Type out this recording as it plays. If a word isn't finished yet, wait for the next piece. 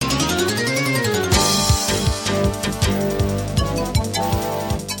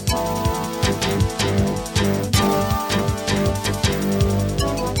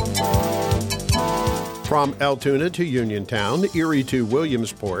From Altoona to Uniontown, Erie to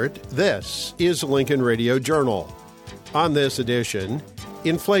Williamsport, this is Lincoln Radio Journal. On this edition,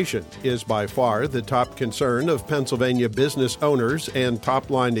 inflation is by far the top concern of Pennsylvania business owners and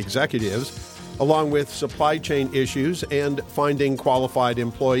top-line executives, along with supply chain issues and finding qualified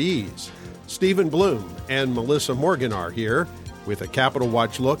employees. Stephen Bloom and Melissa Morgan are here with a Capital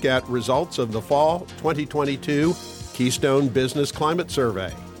Watch look at results of the fall 2022 Keystone Business Climate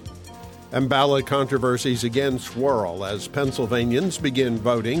Survey. And ballot controversies again swirl as Pennsylvanians begin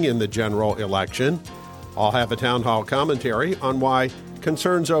voting in the general election. I'll have a town hall commentary on why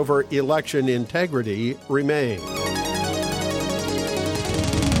concerns over election integrity remain.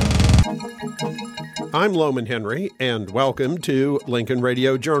 I'm Loman Henry, and welcome to Lincoln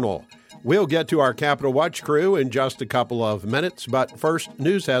Radio Journal. We'll get to our Capital Watch crew in just a couple of minutes, but first,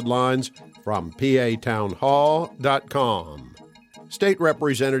 news headlines from PATownhall.com. State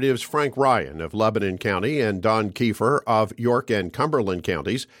Representatives Frank Ryan of Lebanon County and Don Kiefer of York and Cumberland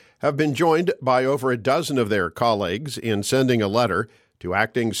counties have been joined by over a dozen of their colleagues in sending a letter to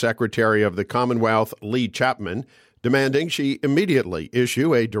Acting Secretary of the Commonwealth Lee Chapman, demanding she immediately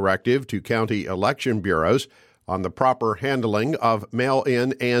issue a directive to county election bureaus on the proper handling of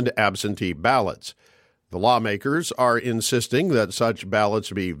mail-in and absentee ballots. The lawmakers are insisting that such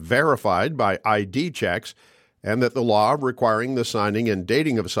ballots be verified by ID checks and that the law requiring the signing and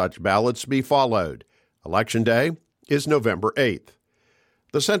dating of such ballots be followed. Election Day is November 8th.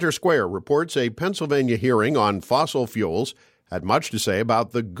 The Center Square reports a Pennsylvania hearing on fossil fuels had much to say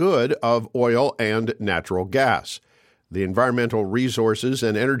about the good of oil and natural gas. The Environmental Resources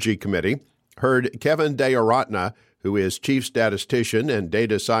and Energy Committee heard Kevin Deyaratne, who is chief statistician and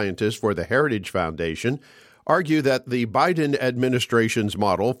data scientist for the Heritage Foundation, argue that the Biden administration's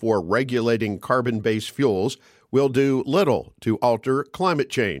model for regulating carbon-based fuels will do little to alter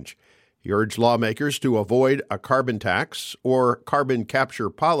climate change. He urged lawmakers to avoid a carbon tax or carbon capture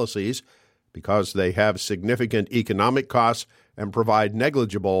policies because they have significant economic costs and provide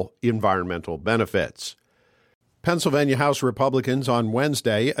negligible environmental benefits. Pennsylvania House Republicans on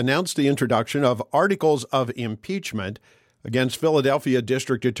Wednesday announced the introduction of articles of impeachment against Philadelphia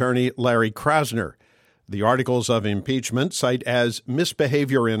District Attorney Larry Krasner. The articles of impeachment cite as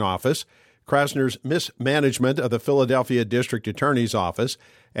misbehavior in office Krasner's mismanagement of the Philadelphia District Attorney's Office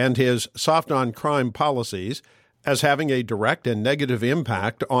and his soft-on-crime policies as having a direct and negative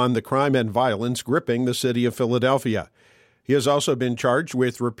impact on the crime and violence gripping the city of Philadelphia. He has also been charged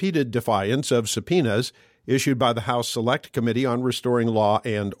with repeated defiance of subpoenas issued by the House Select Committee on Restoring Law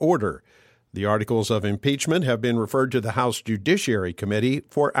and Order. The articles of impeachment have been referred to the House Judiciary Committee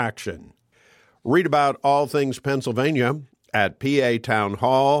for action. Read about all things Pennsylvania at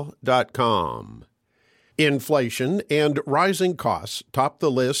PATownhall.com. Inflation and rising costs top the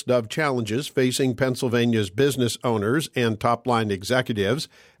list of challenges facing Pennsylvania's business owners and top-line executives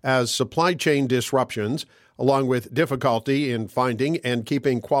as supply chain disruptions, along with difficulty in finding and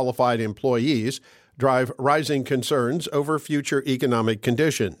keeping qualified employees, drive rising concerns over future economic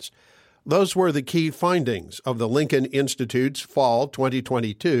conditions. Those were the key findings of the Lincoln Institute's Fall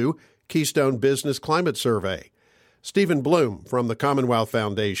 2022 Keystone Business Climate Survey. Stephen Bloom from the Commonwealth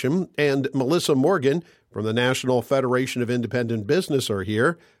Foundation and Melissa Morgan from the National Federation of Independent Business are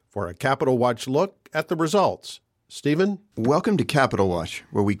here for a Capital Watch look at the results. Stephen? Welcome to Capital Watch,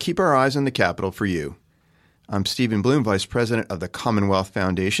 where we keep our eyes on the Capitol for you. I'm Stephen Bloom, Vice President of the Commonwealth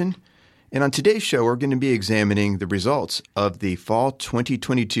Foundation, and on today's show, we're going to be examining the results of the Fall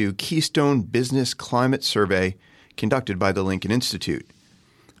 2022 Keystone Business Climate Survey conducted by the Lincoln Institute.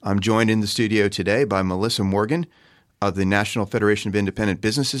 I'm joined in the studio today by Melissa Morgan of the National Federation of Independent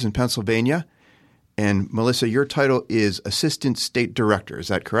Businesses in Pennsylvania. And Melissa, your title is Assistant State Director. Is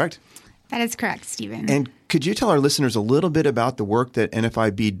that correct? That is correct, Stephen. And could you tell our listeners a little bit about the work that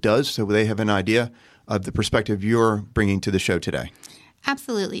NFIB does so they have an idea of the perspective you're bringing to the show today?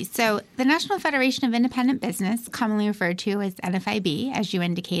 Absolutely. So the National Federation of Independent Business, commonly referred to as NFIB, as you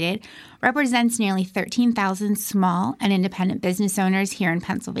indicated, represents nearly 13,000 small and independent business owners here in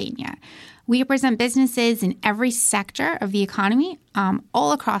Pennsylvania. We represent businesses in every sector of the economy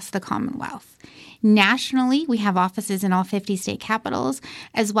all across the Commonwealth. Nationally, we have offices in all 50 state capitals,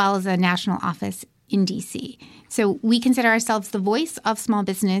 as well as a national office in D.C. So we consider ourselves the voice of small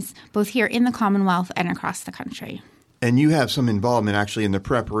business, both here in the Commonwealth and across the country. And you have some involvement actually in the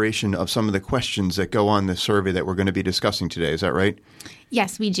preparation of some of the questions that go on the survey that we're going to be discussing today. Is that right?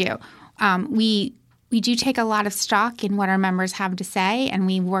 Yes, we do. We do take a lot of stock in what our members have to say, and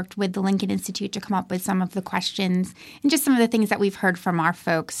we worked with the Lincoln Institute to come up with some of the questions and just some of the things that we've heard from our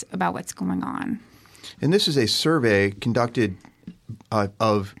folks about what's going on. And this is a survey conducted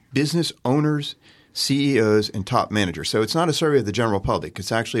of business owners, CEOs and top managers. So it's not a survey of the general public.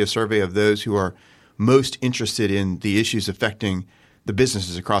 It's actually a survey of those who are most interested in the issues affecting the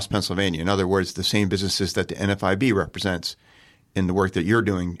businesses across Pennsylvania. In other words, the same businesses that the NFIB represents in the work that you're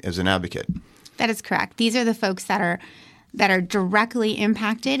doing as an advocate. That is correct. These are the folks that are directly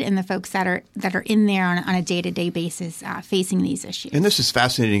impacted and the folks that are in there on a day-to-day basis facing these issues. And this is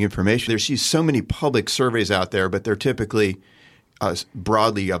fascinating information. There's so many public surveys out there, but they're typically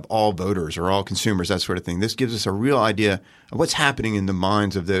broadly of all voters or all consumers, that sort of thing. This gives us a real idea of what's happening in the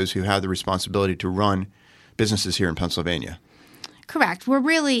minds of those who have the responsibility to run businesses here in Pennsylvania. Correct.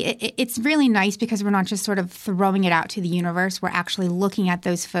 It's really nice because we're not just sort of throwing it out to the universe. We're actually looking at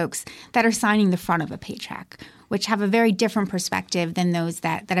those folks that are signing the front of a paycheck, which have a very different perspective than those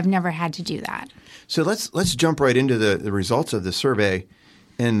that have never had to do that. So let's jump right into the results of the survey.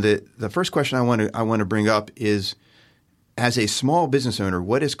 And the first question I want to bring up is, as a small business owner,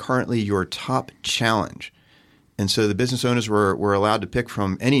 what is currently your top challenge? And so the business owners were allowed to pick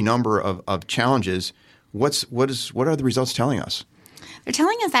from any number of challenges. What are the results telling us? They're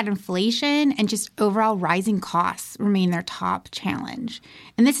telling us that inflation and just overall rising costs remain their top challenge.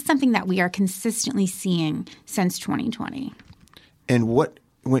 And this is something that we are consistently seeing since 2020. And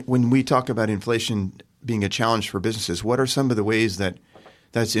when we talk about inflation being a challenge for businesses, what are some of the ways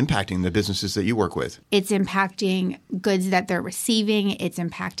that's impacting the businesses that you work with? It's impacting goods that they're receiving. It's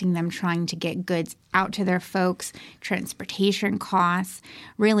impacting them trying to get goods out to their folks, transportation costs.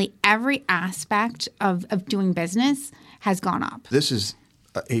 Really, every aspect of doing business has gone up. This is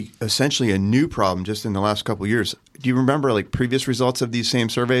essentially a new problem just in the last couple of years. Do you remember previous results of these same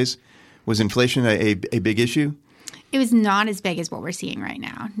surveys? Was inflation a big issue? It was not as big as what we're seeing right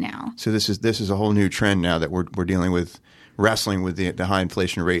now. No. So this is a whole new trend now that we're dealing with, wrestling with the high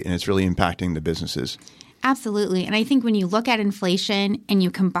inflation rate, and it's really impacting the businesses. Absolutely. And I think when you look at inflation and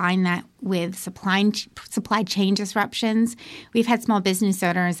you combine that with supply chain disruptions, we've had small business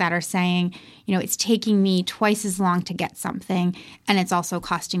owners that are saying, it's taking me twice as long to get something and it's also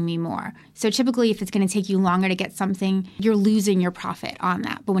costing me more. So typically if it's going to take you longer to get something, you're losing your profit on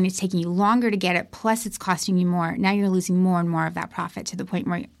that. But when it's taking you longer to get it, plus it's costing you more, now you're losing more and more of that profit to the point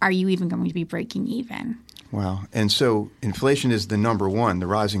where are you even going to be breaking even? Wow. And so inflation is the number one, the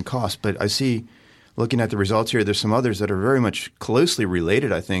rising cost. But I see, looking at the results here, there's some others that are very much closely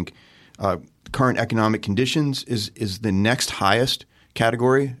related, I think. Current economic conditions is the next highest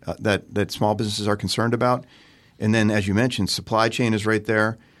category that small businesses are concerned about. And then, as you mentioned, supply chain is right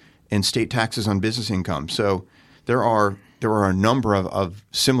there, and state taxes on business income. So there are a number of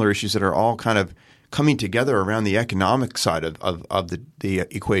similar issues that are all kind of coming together around the economic side of the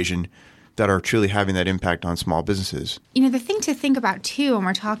equation that are truly having that impact on small businesses. The thing to think about, too, when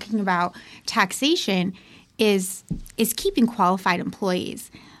we're talking about taxation is keeping qualified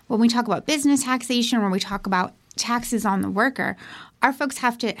employees. When we talk about business taxation, when we talk about taxes on the worker, our folks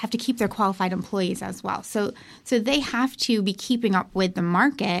have to keep their qualified employees as well. So they have to be keeping up with the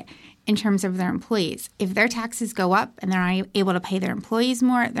market in terms of their employees. If their taxes go up and they're not able to pay their employees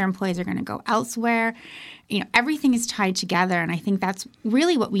more, their employees are going to go elsewhere. Everything is tied together, and I think that's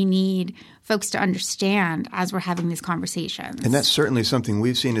really what we need folks to understand as we're having these conversations. And that's certainly something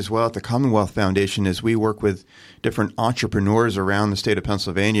we've seen as well at the Commonwealth Foundation as we work with different entrepreneurs around the state of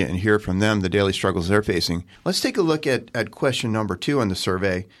Pennsylvania and hear from them the daily struggles they're facing. Let's take a look at question number 2 on the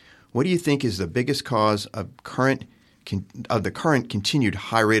survey. What do you think is the biggest cause of the current continued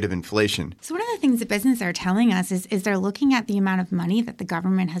high rate of inflation? So one of the things that businesses are telling us is they're looking at the amount of money that the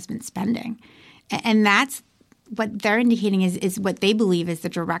government has been spending. And that's what they're indicating is what they believe is the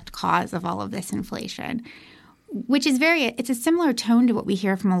direct cause of all of this inflation, which is it's a similar tone to what we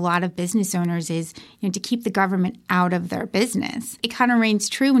hear from a lot of business owners is, to keep the government out of their business. It kind of reigns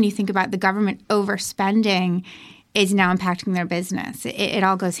true when you think about the government overspending is now impacting their business. It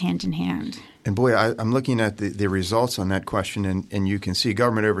all goes hand in hand. And boy, I'm looking at the results on that question, and you can see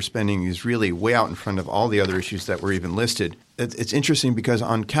government overspending is really way out in front of all the other issues that were even listed. It's interesting because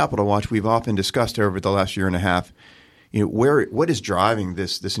on Capital Watch, we've often discussed over the last year and a half, what is driving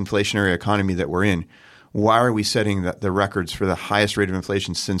this inflationary economy that we're in? Why are we setting the records for the highest rate of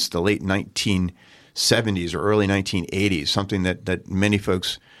inflation since the late 1970s or early 1980s, something that many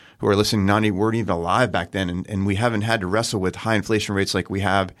folks who are listening weren't even alive back then, and we haven't had to wrestle with high inflation rates like we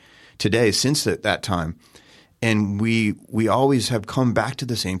have today since that time. And we always have come back to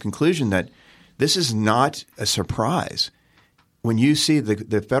the same conclusion that this is not a surprise. When you see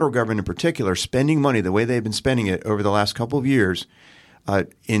the federal government in particular spending money the way they've been spending it over the last couple of years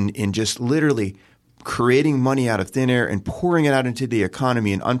in just literally creating money out of thin air and pouring it out into the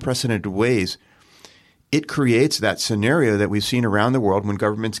economy in unprecedented ways, it creates that scenario that we've seen around the world when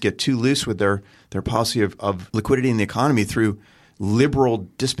governments get too loose with their policy of liquidity in the economy through liberal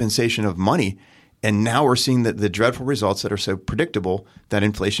dispensation of money. And now we're seeing the dreadful results that are so predictable that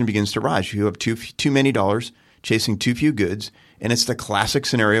inflation begins to rise. You have too many dollars chasing too few goods, and it's the classic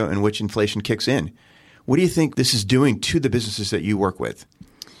scenario in which inflation kicks in. What do you think this is doing to the businesses that you work with?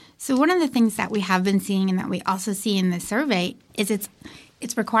 So one of the things that we have been seeing and that we also see in the survey is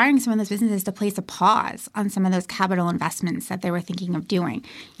it's requiring some of those businesses to place a pause on some of those capital investments that they were thinking of doing.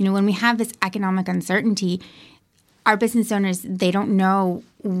 When we have this economic uncertainty, our business owners, they don't know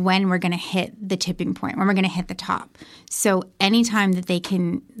when we're going to hit the tipping point, when we're going to hit the top. So anytime that they're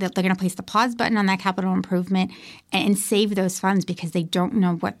going to place the pause button on that capital improvement and save those funds because they don't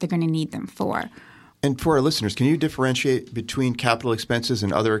know what they're going to need them for. And for our listeners, can you differentiate between capital expenses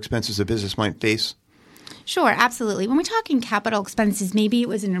and other expenses a business might face? Sure, absolutely. When we're talking capital expenses, maybe it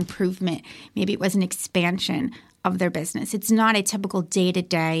was an improvement, maybe it was an expansion of their business. It's not a typical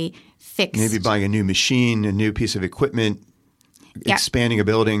day-to-day fixed. Maybe buying a new machine, a new piece of equipment, expanding a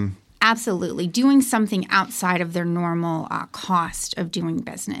building. Absolutely. Doing something outside of their normal cost of doing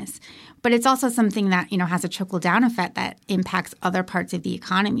business. But it's also something that, has a trickle-down effect that impacts other parts of the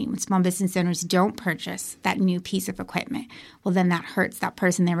economy. When small business owners don't purchase that new piece of equipment, well, then that hurts that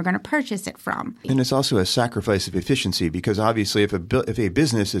person they were going to purchase it from. And it's also a sacrifice of efficiency because obviously if a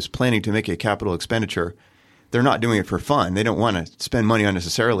business is planning to make a capital expenditure, they're not doing it for fun. They don't want to spend money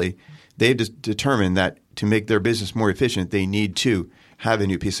unnecessarily. They've just determined that to make their business more efficient, they need to have a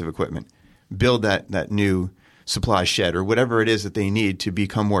new piece of equipment, build that new supply shed or whatever it is that they need to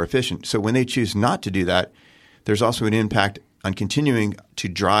become more efficient. So when they choose not to do that, there's also an impact on continuing to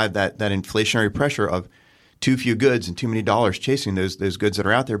drive that inflationary pressure of too few goods and too many dollars chasing those goods that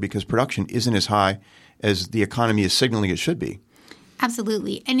are out there because production isn't as high as the economy is signaling it should be.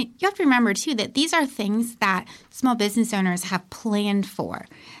 Absolutely. And you have to remember, too, that these are things that small business owners have planned for.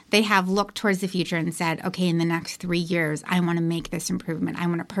 They have looked towards the future and said, okay, in the next 3 years, I want to make this improvement. I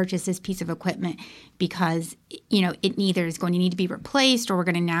want to purchase this piece of equipment because, it either is going to need to be replaced or we're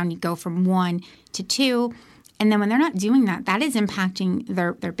going to now need to go from 1 to 2. And then when they're not doing that, that is impacting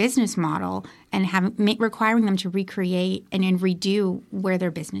their business model and requiring them to recreate and redo where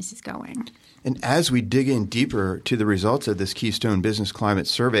their business is going. And as we dig in deeper to the results of this Keystone Business Climate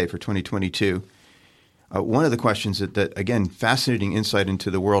Survey for 2022, one of the questions that, again, fascinating insight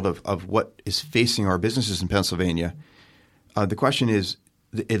into the world of what is facing our businesses in Pennsylvania, the question is,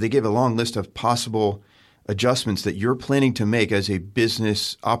 they gave a long list of possible adjustments that you're planning to make as a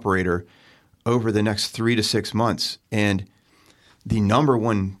business operator over the next 3 to 6 months. And the number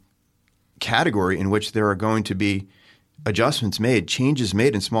one category in which there are going to be adjustments made, changes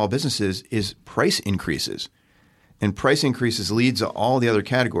made in small businesses is price increases. And price increases leads to all the other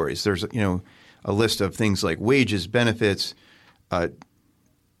categories. There's, a list of things like wages, benefits,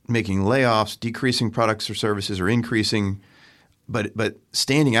 making layoffs, decreasing products or services, or increasing. But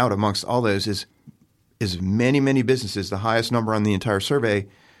standing out amongst all those is many, many businesses, the highest number on the entire survey,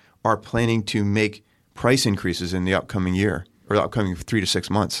 are planning to make price increases in the upcoming year or the upcoming 3 to 6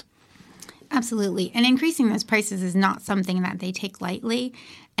 months. Absolutely. And increasing those prices is not something that they take lightly.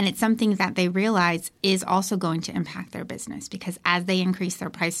 And it's something that they realize is also going to impact their business because as they increase their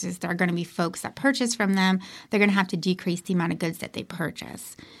prices, there are going to be folks that purchase from them. They're going to have to decrease the amount of goods that they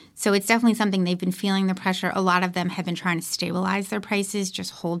purchase. So it's definitely something they've been feeling the pressure. A lot of them have been trying to stabilize their prices,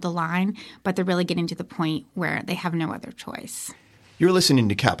 just hold the line. But they're really getting to the point where they have no other choice. You're listening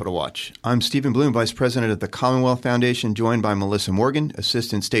to Capital Watch. I'm Stephen Bloom, Vice President of the Commonwealth Foundation, joined by Melissa Morgan,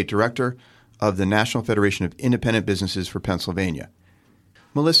 Assistant State Director of the National Federation of Independent Businesses for Pennsylvania.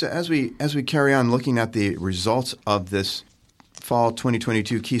 Melissa, as we carry on looking at the results of this fall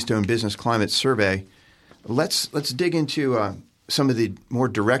 2022 Keystone Business Climate Survey, let's dig into some of the more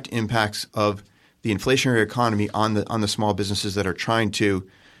direct impacts of the inflationary economy on the small businesses that are trying to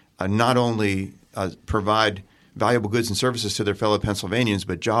not only provide valuable goods and services to their fellow Pennsylvanians,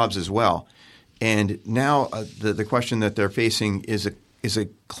 but jobs as well. And now the question that they're facing is an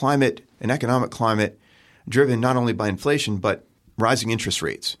economic climate driven not only by inflation, but rising interest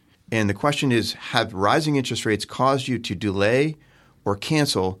rates. And the question is, have rising interest rates caused you to delay or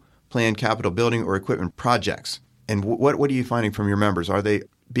cancel planned capital building or equipment projects? And what are you finding from your members? Are they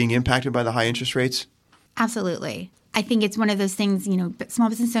being impacted by the high interest rates? Absolutely. I think it's one of those things, small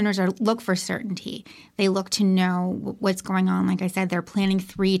business owners look for certainty. They look to know what's going on. Like I said, they're planning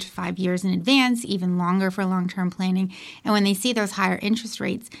 3 to 5 years in advance, even longer for long-term planning. And when they see those higher interest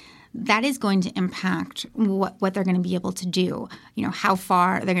rates, that is going to impact what they're going to be able to do, how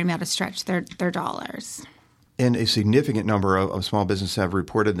far they're going to be able to stretch their dollars. And a significant number of small businesses have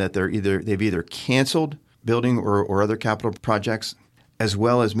reported that they've either canceled building or other capital projects, as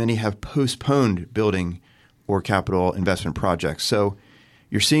well as many have postponed building or capital investment projects. So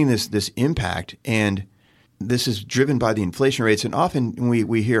you're seeing this impact, and this is driven by the inflation rates. And often when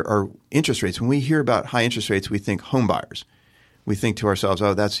we hear our interest rates, when we hear about high interest rates, we think home buyers. We think to ourselves,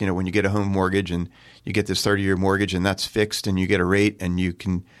 oh, that's, when you get a home mortgage and you get this 30-year mortgage and that's fixed and you get a rate and you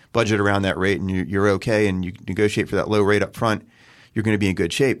can budget around that rate and you're okay and you negotiate for that low rate up front, you're going to be in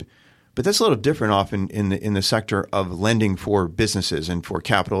good shape. But that's a little different often in the sector of lending for businesses and for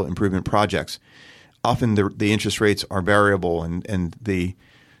capital improvement projects. Often the interest rates are variable and the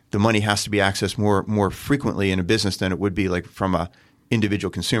money has to be accessed more frequently in a business than it would be like from a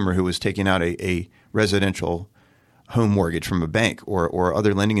individual consumer who was taking out a residential home mortgage from a bank or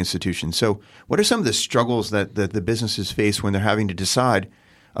other lending institutions. So what are some of the struggles that the businesses face when they're having to decide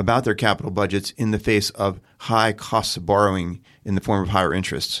about their capital budgets in the face of high costs of borrowing in the form of higher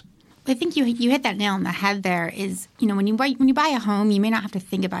interests? I think you hit that nail on the head there is, when you buy a home, you may not have to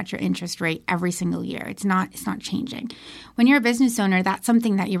think about your interest rate every single year. It's not changing. When you're a business owner, that's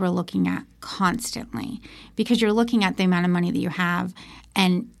something that you were looking at constantly because you're looking at the amount of money that you have,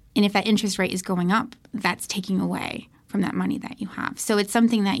 and if that interest rate is going up, that's taking away from that money that you have. So it's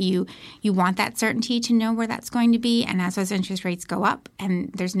something that you want that certainty to know where that's going to be. And as those interest rates go up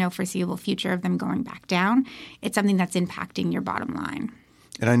and there's no foreseeable future of them going back down, it's something that's impacting your bottom line.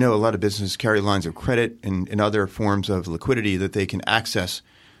 And I know a lot of businesses carry lines of credit and other forms of liquidity that they can access,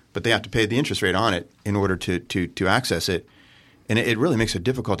 but they have to pay the interest rate on it in order to access it. And it really makes a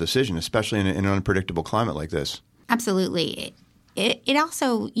difficult decision, especially in an unpredictable climate like this. Absolutely. It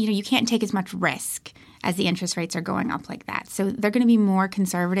also, you can't take as much risk as the interest rates are going up like that. So they're going to be more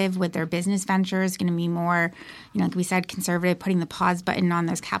conservative with their business ventures, going to be more, like we said, conservative, putting the pause button on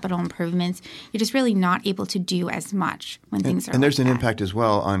those capital improvements. You're just really not able to do as much when things are And there's like an that. impact as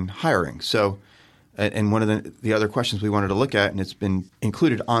well on hiring. So, and one of the other questions we wanted to look at, and it's been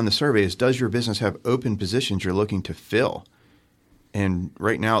included on the survey, is does your business have open positions you're looking to fill? And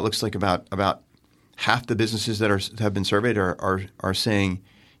right now it looks like about half the businesses that have been surveyed are saying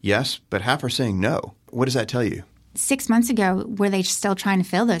yes, but half are saying no. What does that tell you? 6 months ago, were they still trying to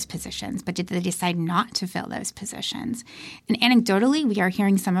fill those positions, but did they decide not to fill those positions? And anecdotally, we are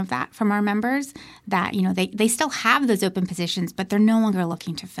hearing some of that from our members that, they still have those open positions, but they're no longer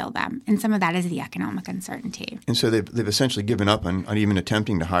looking to fill them. And some of that is the economic uncertainty. And so they've essentially given up on even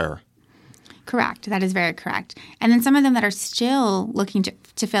attempting to hire. Correct. That is very correct. And then some of them that are still looking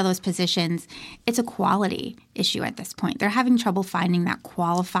to fill those positions, it's a quality issue at this point. They're having trouble finding that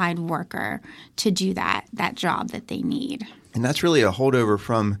qualified worker to do that job that they need. And that's really a holdover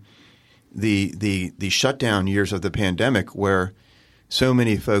from the shutdown years of the pandemic where so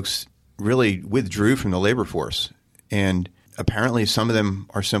many folks really withdrew from the labor force. And apparently some of them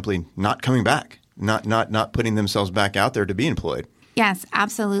are simply not coming back, not putting themselves back out there to be employed. Yes,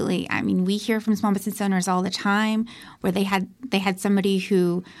 absolutely. I mean, we hear from small business owners all the time where they had somebody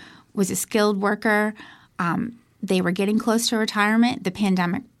who was a skilled worker. They were getting close to retirement. The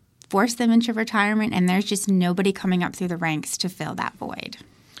pandemic forced them into retirement, and there's just nobody coming up through the ranks to fill that void.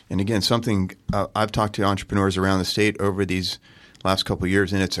 And again, something I've talked to entrepreneurs around the state over these last couple of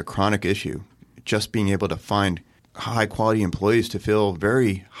years, and it's a chronic issue. Just being able to find high-quality employees to fill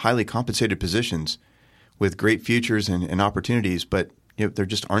very highly compensated positions with great futures and opportunities, but there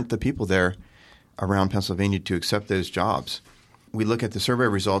just aren't the people there around Pennsylvania to accept those jobs. We look at the survey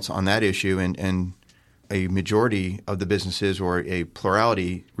results on that issue, and a majority of the businesses or a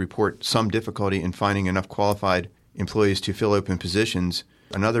plurality report some difficulty in finding enough qualified employees to fill open positions.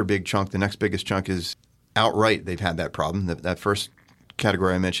 Another big chunk, the next biggest chunk, is outright they've had that problem. That first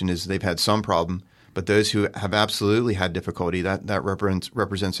category I mentioned is they've had some problem. But those who have absolutely had difficulty, that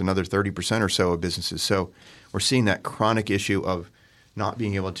represents another 30% or so of businesses. So we're seeing that chronic issue of not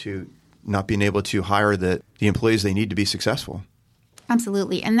being able to hire the employees they need to be successful.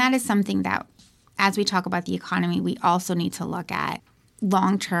 Absolutely. And that is something that, as we talk about the economy, we also need to look at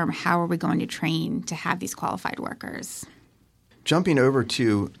long-term, how are we going to train to have these qualified workers? Jumping over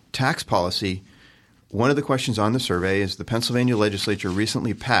to tax policy, one of the questions on the survey is the Pennsylvania legislature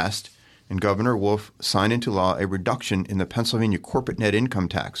recently passed and Governor Wolf signed into law a reduction in the Pennsylvania corporate net income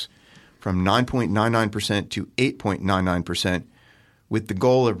tax from 9.99% to 8.99%, with the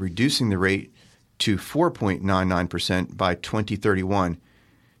goal of reducing the rate to 4.99% by 2031.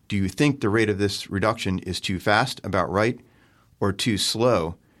 Do you think the rate of this reduction is too fast, about right, or too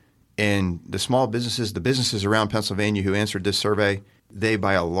slow? And the small businesses, the businesses around Pennsylvania who answered this survey, they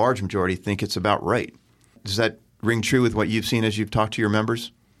by a large majority think it's about right. Does that ring true with what you've seen as you've talked to your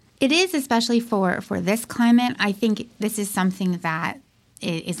members? It is, especially for this climate. I think this is something that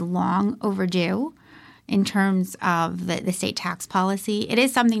is long overdue in terms of the state tax policy. It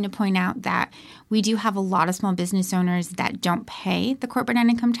is something to point out that we do have a lot of small business owners that don't pay the corporate net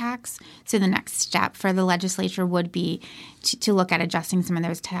income tax. So the next step for the legislature would be to look at adjusting some of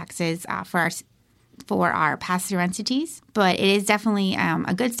those taxes for our pass-through entities. But it is definitely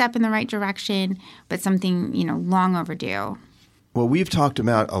a good step in the right direction, but something, long overdue. Well, we've talked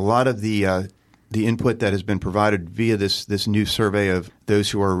about a lot of the input that has been provided via this new survey of those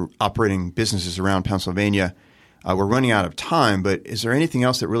who are operating businesses around Pennsylvania. We're running out of time, but is there anything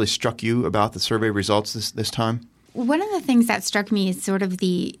else that really struck you about the survey results this time? One of the things that struck me is sort of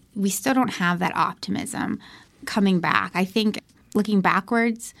we still don't have that optimism coming back. I think looking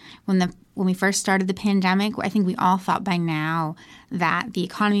backwards, when we first started the pandemic, I think we all thought by now that the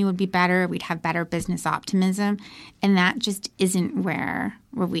economy would be better, we'd have better business optimism, and that just isn't where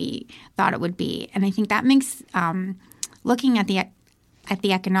we thought it would be. And I think that makes looking at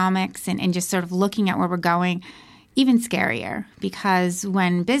the economics and just sort of looking at where we're going even scarier, because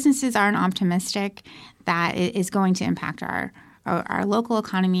when businesses aren't optimistic, that is going to impact our local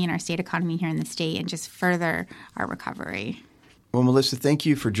economy and our state economy here in the state and just further our recovery. Well, Melissa, thank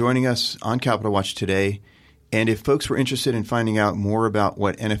you for joining us on Capital Watch today. And if folks were interested in finding out more about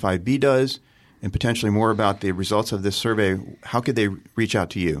what NFIB does and potentially more about the results of this survey, how could they reach out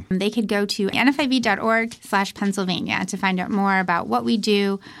to you? They could go to nfib.org/Pennsylvania to find out more about what we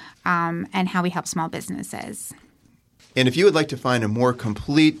do and how we help small businesses. And if you would like to find a more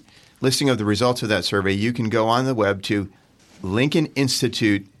complete listing of the results of that survey, you can go on the web to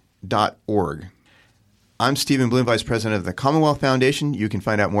lincolninstitute.org. I'm Stephen Bloom, Vice President of the Commonwealth Foundation. You can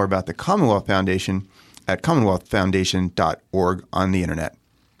find out more about the Commonwealth Foundation at commonwealthfoundation.org on the internet.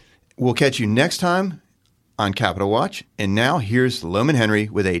 We'll catch you next time on Capital Watch. And now here's Loman Henry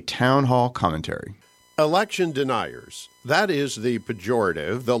with a town hall commentary. Election deniers. That is the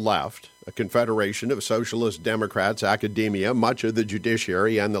pejorative the left, a confederation of socialist Democrats, academia, much of the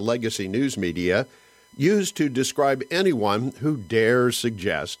judiciary, and the legacy news media, use to describe anyone who dares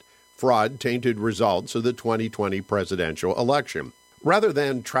suggest fraud-tainted results of the 2020 presidential election. Rather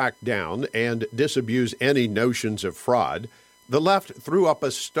than track down and disabuse any notions of fraud, the left threw up a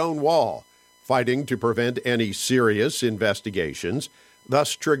stone wall, fighting to prevent any serious investigations,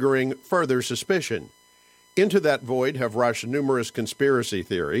 thus triggering further suspicion. Into that void have rushed numerous conspiracy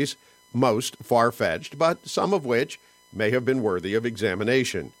theories, most far-fetched, but some of which may have been worthy of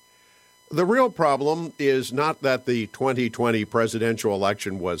examination. The real problem is not that the 2020 presidential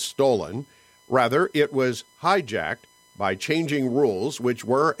election was stolen. Rather, it was hijacked by changing rules which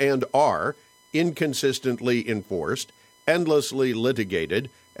were and are inconsistently enforced, endlessly litigated,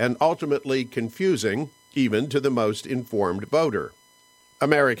 and ultimately confusing even to the most informed voter.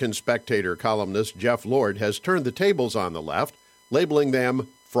 American Spectator columnist Jeff Lord has turned the tables on the left, labeling them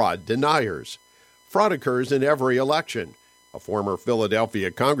fraud deniers. Fraud occurs in every election. A former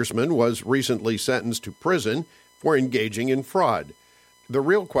Philadelphia congressman was recently sentenced to prison for engaging in fraud. The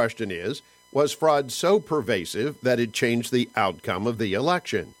real question is, was fraud so pervasive that it changed the outcome of the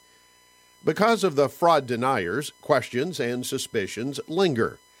election? Because of the fraud deniers, questions and suspicions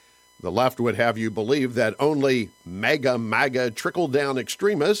linger. The left would have you believe that only MAGA trickle-down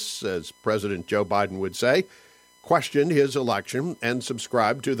extremists, as President Joe Biden would say, questioned his election and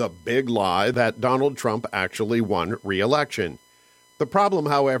subscribed to the big lie that Donald Trump actually won re-election. The problem,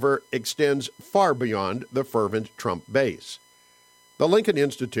 however, extends far beyond the fervent Trump base. The Lincoln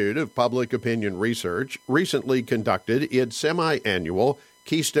Institute of Public Opinion Research recently conducted its semi-annual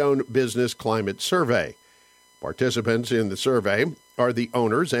Keystone Business Climate Survey. Participants in the survey are the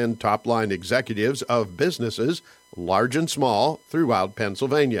owners and top-line executives of businesses, large and small, throughout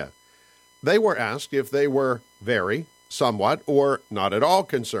Pennsylvania. They were asked if they were very, somewhat, or not at all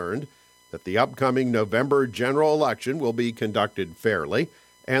concerned that the upcoming November general election will be conducted fairly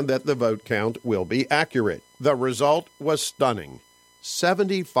and that the vote count will be accurate. The result was stunning.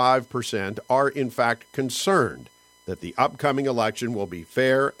 75% are in fact concerned that the upcoming election will be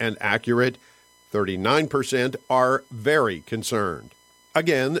fair and accurate. 39% are very concerned.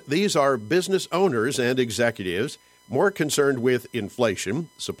 Again, these are business owners and executives more concerned with inflation,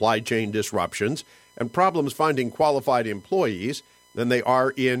 supply chain disruptions, and problems finding qualified employees than they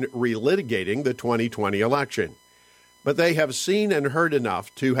are in relitigating the 2020 election. But they have seen and heard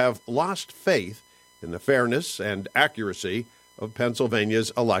enough to have lost faith in the fairness and accuracy of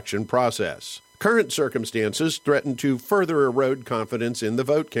Pennsylvania's election process. Current circumstances threaten to further erode confidence in the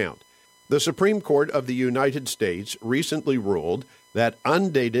vote count. The Supreme Court of the United States recently ruled that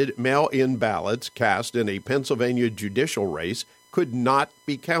undated mail-in ballots cast in a Pennsylvania judicial race could not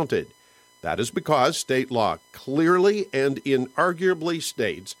be counted. That is because state law clearly and inarguably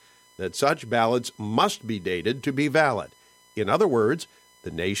states that such ballots must be dated to be valid. In other words,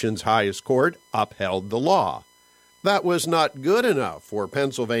 the nation's highest court upheld the law. That was not good enough for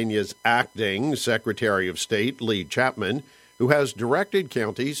Pennsylvania's acting Secretary of State, Lee Chapman, who has directed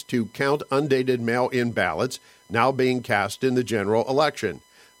counties to count undated mail-in ballots now being cast in the general election.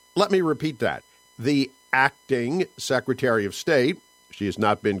 Let me repeat that. The acting Secretary of State, she has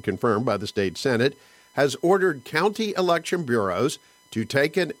not been confirmed by the state Senate, has ordered county election bureaus to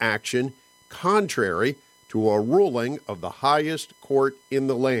take an action contrary to a ruling of the highest court in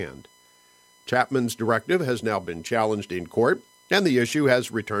the land. Chapman's directive has now been challenged in court, and the issue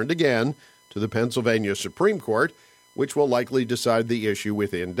has returned again to the Pennsylvania Supreme Court, which will likely decide the issue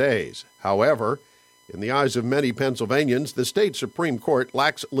within days. However, in the eyes of many Pennsylvanians, the state Supreme Court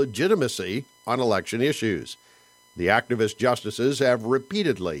lacks legitimacy on election issues. The activist justices have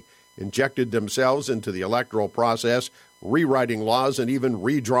repeatedly injected themselves into the electoral process, rewriting laws and even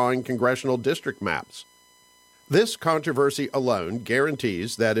redrawing congressional district maps. This controversy alone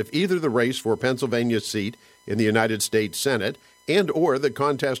guarantees that if either the race for Pennsylvania's seat in the United States Senate and or the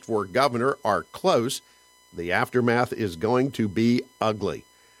contest for governor are close, the aftermath is going to be ugly.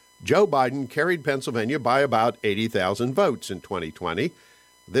 Joe Biden carried Pennsylvania by about 80,000 votes in 2020.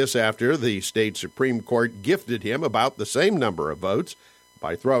 This after the state Supreme Court gifted him about the same number of votes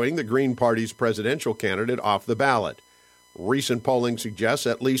by throwing the Green Party's presidential candidate off the ballot. Recent polling suggests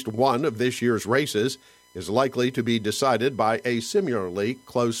at least one of this year's races is likely to be decided by a similarly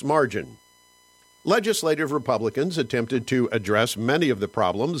close margin. Legislative Republicans attempted to address many of the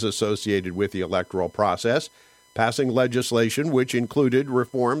problems associated with the electoral process, passing legislation which included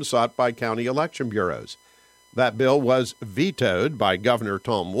reforms sought by county election bureaus. That bill was vetoed by Governor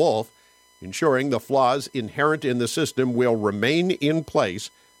Tom Wolf, ensuring the flaws inherent in the system will remain in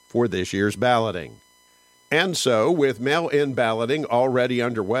place for this year's balloting. And so, with mail-in balloting already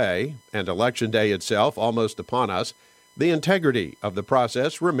underway and Election Day itself almost upon us, the integrity of the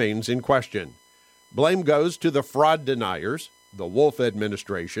process remains in question. Blame goes to the fraud deniers, the Wolf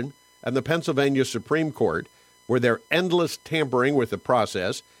administration, and the Pennsylvania Supreme Court for their endless tampering with the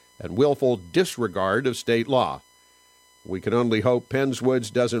process and willful disregard of state law. We can only hope Penns Woods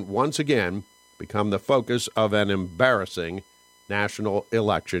doesn't once again become the focus of an embarrassing national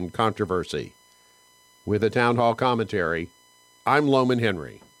election controversy. With a town hall commentary, I'm Loman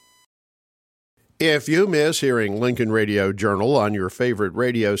Henry. If you miss hearing Lincoln Radio Journal on your favorite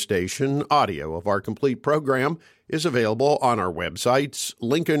radio station, audio of our complete program is available on our websites,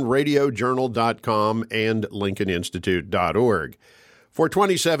 lincolnradiojournal.com and lincolninstitute.org. For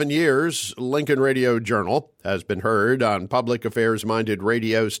 27 years, Lincoln Radio Journal has been heard on public affairs-minded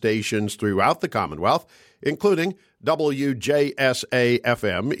radio stations throughout the Commonwealth, including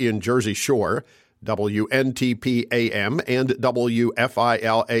WJSA-FM in Jersey Shore, WNTP-AM and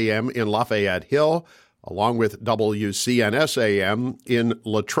WFIL-AM in Lafayette Hill, along with WCNS-AM in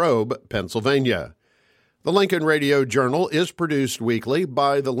Latrobe, Pennsylvania. The Lincoln Radio Journal is produced weekly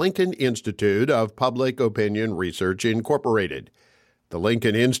by the Lincoln Institute of Public Opinion Research, Incorporated. The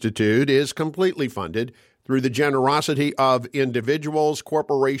Lincoln Institute is completely funded through the generosity of individuals,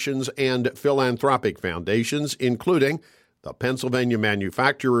 corporations, and philanthropic foundations, including the Pennsylvania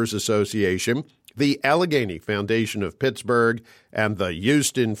Manufacturers Association, the Allegheny Foundation of Pittsburgh, and the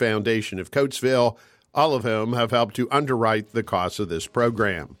Houston Foundation of Coatesville, all of whom have helped to underwrite the costs of this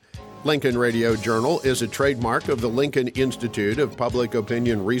program. Lincoln Radio Journal is a trademark of the Lincoln Institute of Public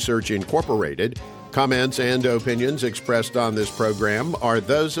Opinion Research, Incorporated. Comments and opinions expressed on this program are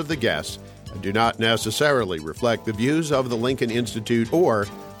those of the guests and do not necessarily reflect the views of the Lincoln Institute or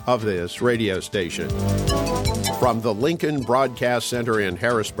of this radio station. From the Lincoln Broadcast Center in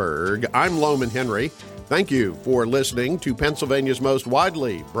Harrisburg, I'm Loman Henry. Thank you for listening to Pennsylvania's most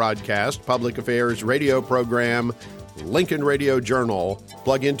widely broadcast public affairs radio program, Lincoln Radio Journal.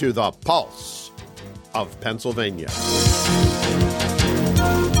 Plug into the pulse of Pennsylvania.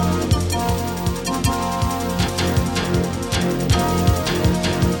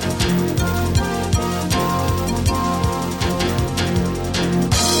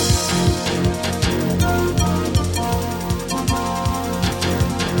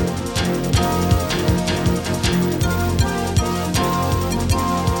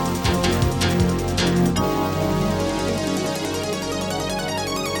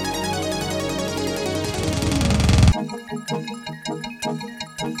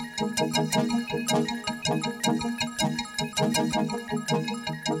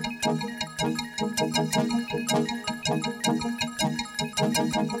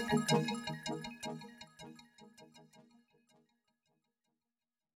 Thank you.